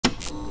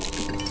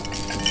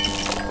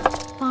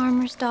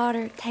mayor's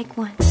daughter. Take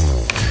one.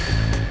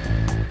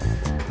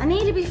 I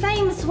need to be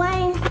famous,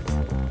 Wayne.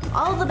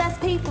 All the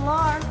best people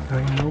are. There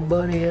ain't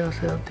nobody else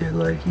out there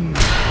like you.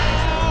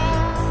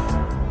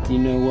 You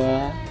know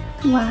why?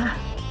 Why?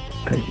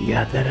 Because you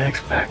got that X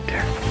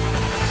factor.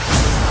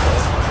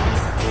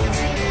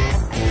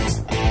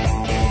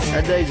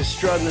 Our days of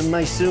struggling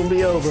may soon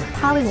be over.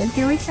 Hollywood,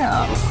 here we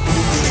go.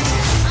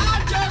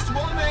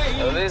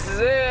 So this is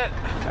it.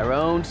 Our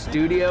own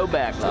studio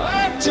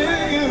backlot.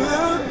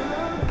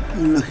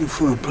 You're looking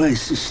for a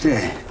place to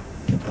stay.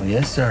 Oh,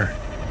 yes, sir.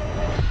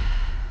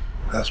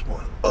 That's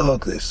one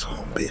ugly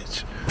son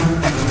bitch.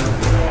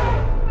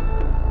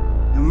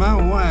 And my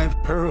wife,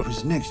 Pearl,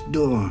 is next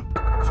door,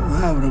 so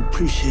I would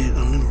appreciate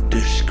a little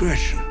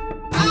discretion.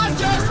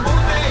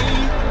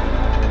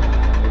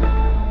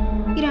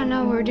 He don't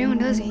know what we're doing,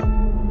 does he?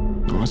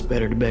 Well, it's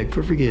better to beg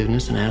for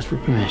forgiveness and ask for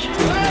permission.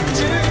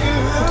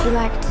 Would you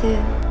like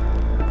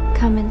to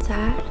come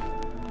inside?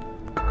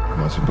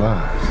 Much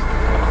obliged.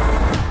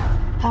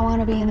 I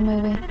want to be in the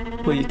movie.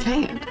 Well, you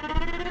can't.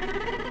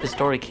 The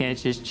story can't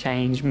just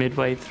change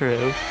midway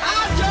through.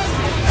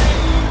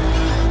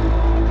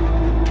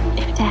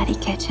 If Daddy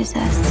catches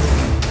us,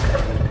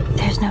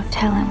 there's no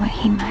telling what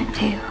he might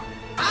do.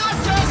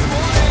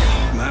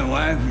 My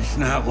wife is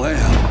not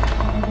well.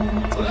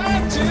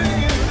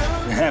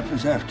 It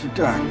happens after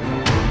dark.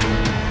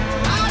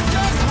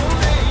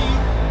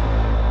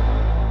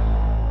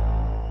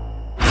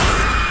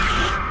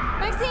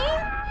 Maxine?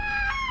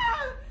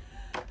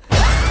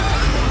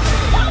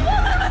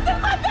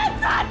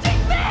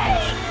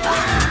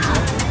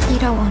 You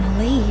don't want to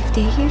leave,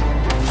 do you?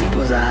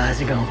 People's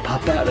eyes are gonna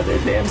pop out of their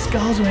damn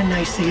skulls when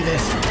they see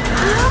this.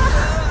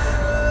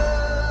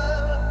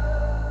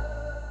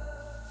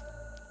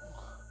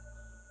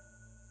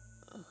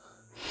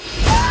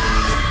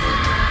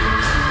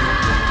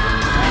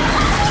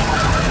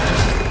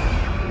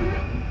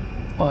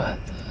 What?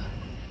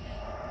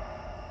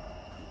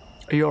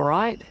 Are you all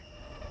right?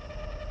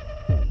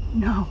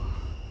 No.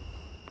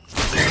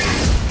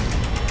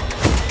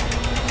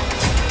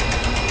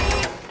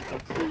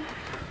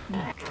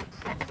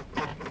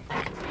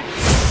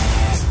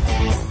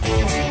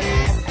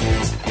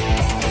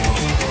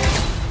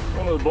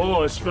 One of the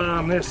boys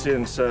found this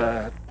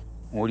inside.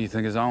 What do you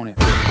think is on it?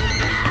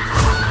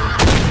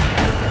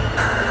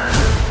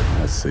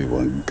 I see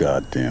one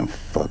goddamn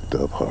fucked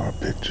up horror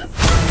picture.